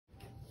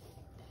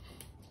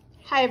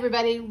Hi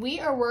everybody, we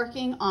are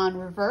working on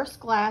reverse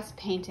glass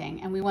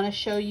painting and we want to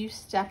show you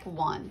step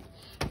one.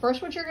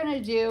 First, what you're going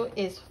to do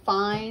is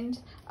find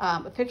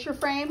a picture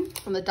frame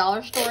from the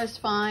dollar store is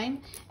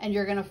fine, and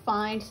you're going to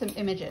find some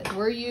images.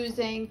 We're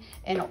using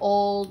an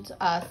old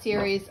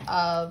series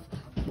of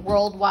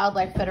World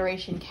Wildlife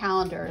Federation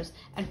calendars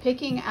and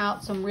picking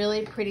out some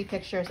really pretty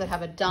pictures that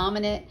have a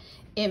dominant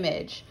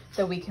image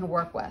that we can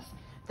work with.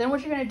 Then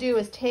what you're going to do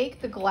is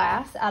take the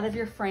glass out of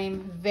your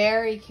frame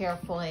very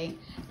carefully,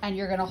 and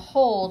you're going to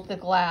hold the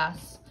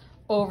glass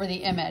over the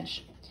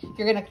image.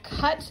 You're going to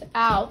cut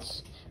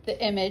out the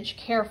image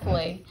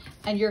carefully,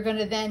 and you're going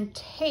to then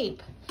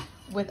tape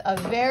with a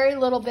very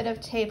little bit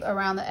of tape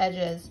around the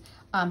edges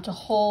to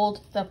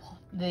hold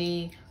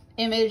the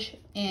image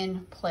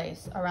in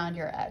place around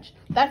your edge.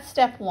 That's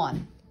step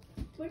one.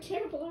 We're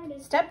terrible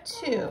artists. Step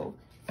two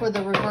for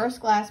the reverse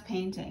glass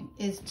painting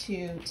is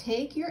to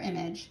take your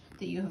image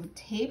that you have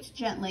taped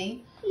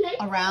gently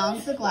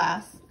around the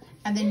glass,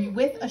 and then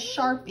with a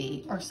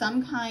Sharpie or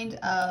some kind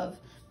of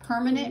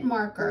permanent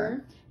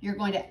marker, you're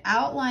going to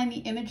outline the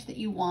image that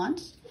you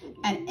want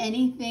and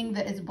anything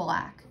that is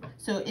black.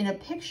 So in a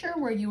picture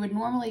where you would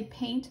normally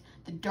paint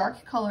the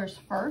dark colors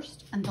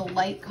first and the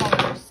light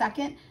colors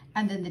second,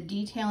 and then the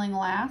detailing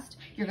last,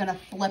 you're going to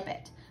flip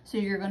it. So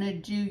you're going to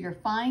do your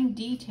fine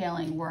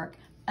detailing work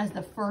as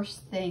the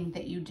first thing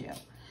that you do.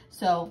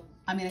 So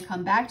I'm going to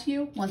come back to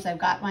you once I've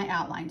got my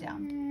outline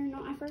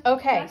down.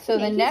 Okay, so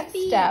the next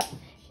step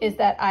is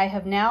that I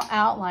have now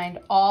outlined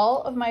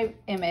all of my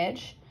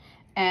image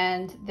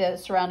and the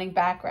surrounding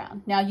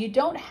background. Now you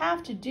don't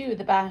have to do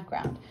the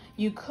background.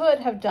 You could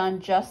have done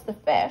just the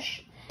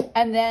fish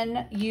and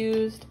then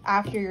used,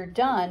 after you're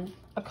done,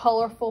 a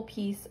colorful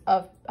piece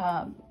of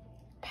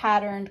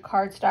patterned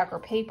cardstock or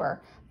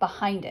paper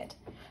behind it.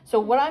 So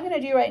what I'm going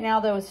to do right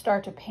now though is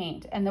start to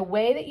paint, and the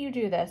way that you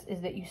do this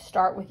is that you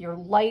start with your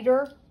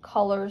lighter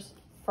colors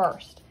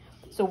first.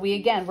 So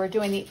we're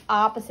doing the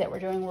opposite, we're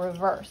doing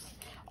reverse.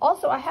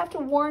 Also, I have to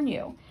warn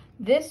you,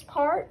 this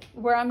part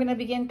where I'm going to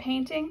begin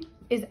painting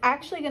is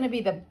actually going to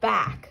be the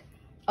back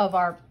of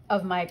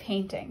my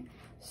painting.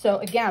 So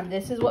again,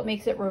 this is what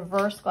makes it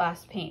reverse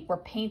glass paint. We're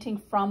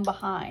painting from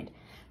behind.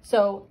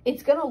 So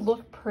it's going to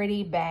look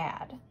pretty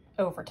bad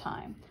over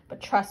time,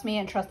 but trust me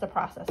and trust the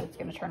process. It's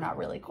going to turn out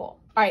really cool.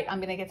 All right, I'm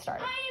going to get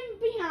started. I am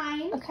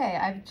behind. Okay,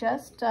 I've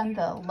just done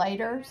the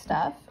lighter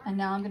stuff, and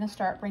now I'm going to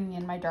start bringing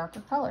in my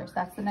darker colors.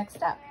 That's the next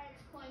step.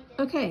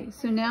 Okay,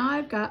 so now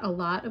I've got a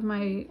lot of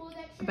my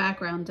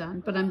background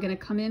done, but I'm going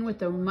to come in with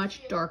the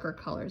much darker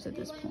colors at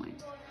this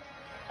point.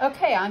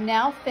 Okay, I'm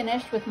now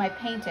finished with my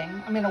painting.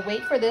 I'm going to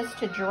wait for this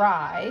to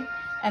dry,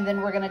 and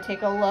then we're going to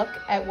take a look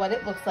at what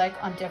it looks like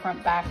on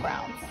different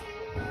backgrounds.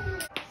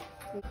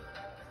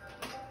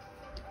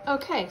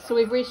 Okay, so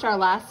we've reached our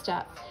last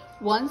step.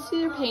 Once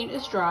your paint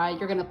is dry,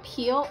 you're going to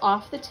peel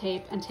off the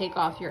tape and take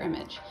off your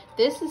image.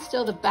 This is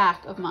still the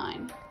back of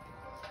mine.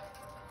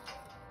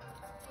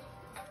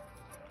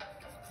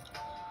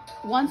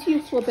 Once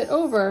you flip it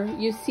over,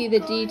 you see the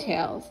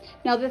details.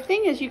 Now the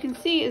thing is, you can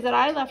see is that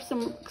I left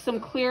some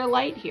clear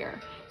light here.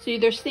 So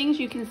there's things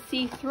you can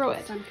see through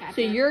it.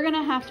 So you're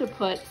gonna have to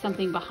put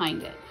something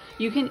behind it.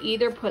 You can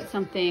either put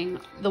something,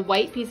 the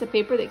white piece of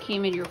paper that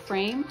came in your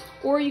frame,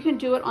 or you can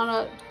do it on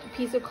a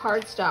piece of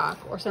cardstock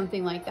or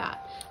something like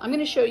that. I'm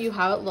gonna show you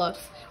how it looks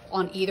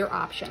on either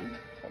option.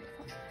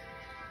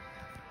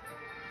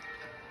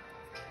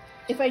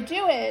 If I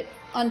do it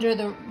under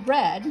the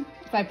red,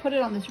 if I put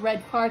it on this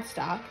red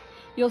cardstock,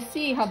 you'll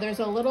see how there's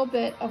a little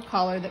bit of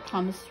color that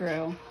comes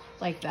through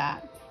like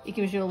that. It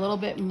gives you a little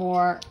bit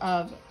more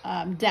of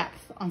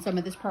depth on some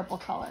of this purple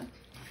color.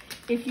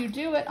 If you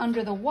do it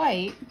under the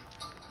white,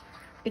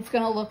 it's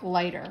gonna look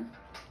lighter.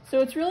 So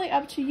it's really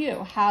up to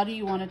you. How do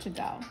you want it to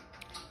go?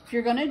 If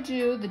you're gonna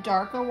do the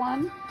darker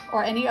one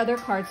or any other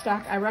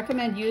cardstock, I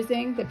recommend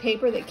using the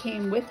paper that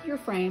came with your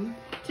frame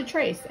to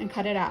trace and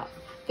cut it out.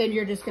 Then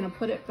you're just going to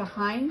put it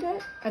behind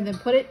it and then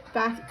put it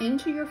back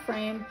into your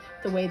frame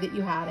the way that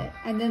you had it.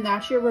 And then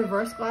that's your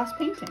reverse glass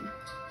painting.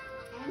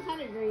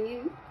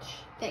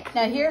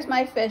 Now here's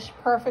my fish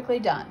perfectly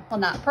done. Well,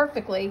 not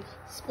perfectly,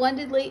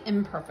 splendidly,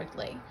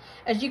 imperfectly.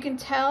 As you can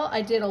tell,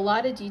 I did a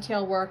lot of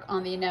detail work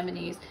on the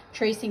anemones,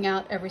 tracing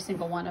out every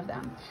single one of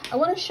them. I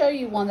want to show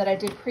you one that I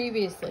did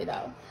previously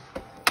though.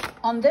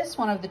 On this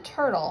one of the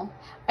turtle,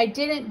 I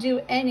didn't do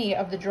any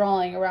of the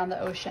drawing around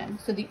the ocean.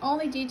 So the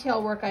only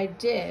detail work I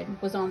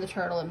did was on the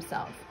turtle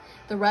himself.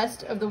 The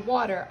rest of the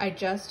water I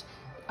just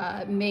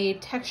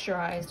made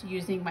texturized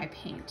using my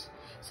paint.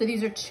 So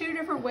these are two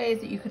different ways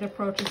that you could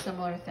approach a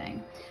similar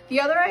thing. The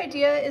other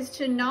idea is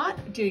to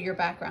not do your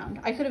background.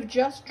 I could have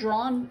just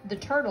drawn the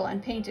turtle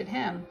and painted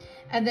him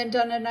and then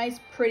done a nice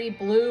pretty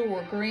blue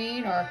or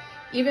green or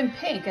even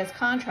pink as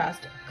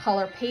contrast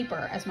color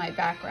paper as my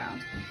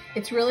background.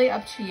 It's really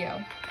up to you.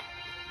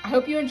 I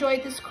hope you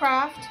enjoyed this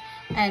craft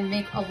and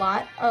make a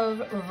lot of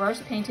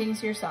reverse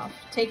paintings yourself.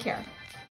 Take care.